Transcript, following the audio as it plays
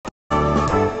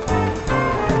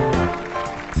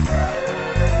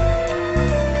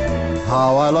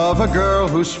how I love a girl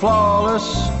who's flawless.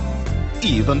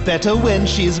 Even better when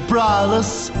she's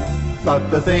braless. But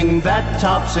the thing that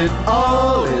tops it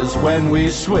all is when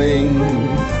we swing.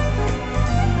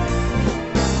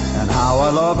 And how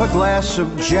I love a glass of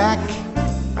Jack,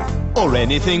 Or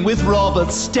anything with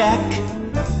Robert Stack.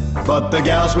 but the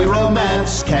gals we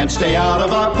romance can't stay out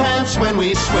of our pants when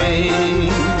we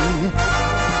swing.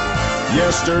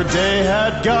 Yesterday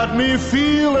had got me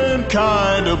feeling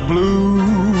kind of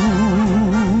blue.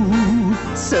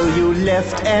 So you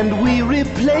left and we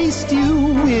replaced you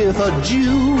with a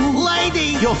Jew.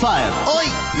 Lady, you're fired. Oi!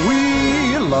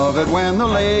 We love it when the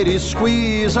ladies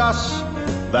squeeze us,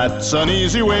 That's an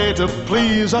easy way to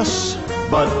please us.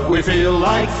 but we feel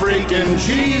like freaking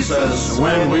Jesus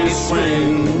when we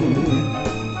swing.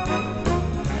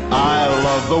 I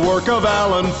love the work of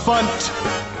Alan Funt.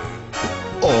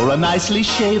 Or a nicely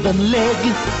shaven leg.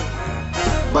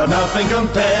 But nothing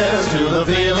compares to the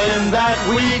feeling that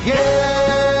we get.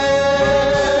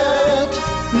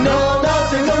 No,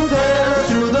 nothing compares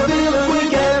to the feeling we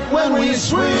get when we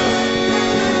swing.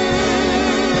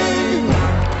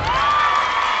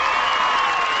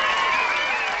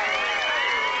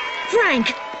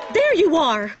 Frank, there you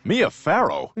are. Mia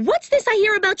Farrow? What's this I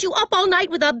hear about you up all night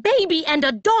with a baby and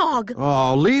a dog?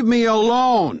 Oh, leave me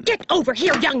alone. Get over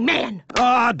here, young man.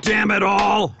 Ah, damn it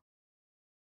all.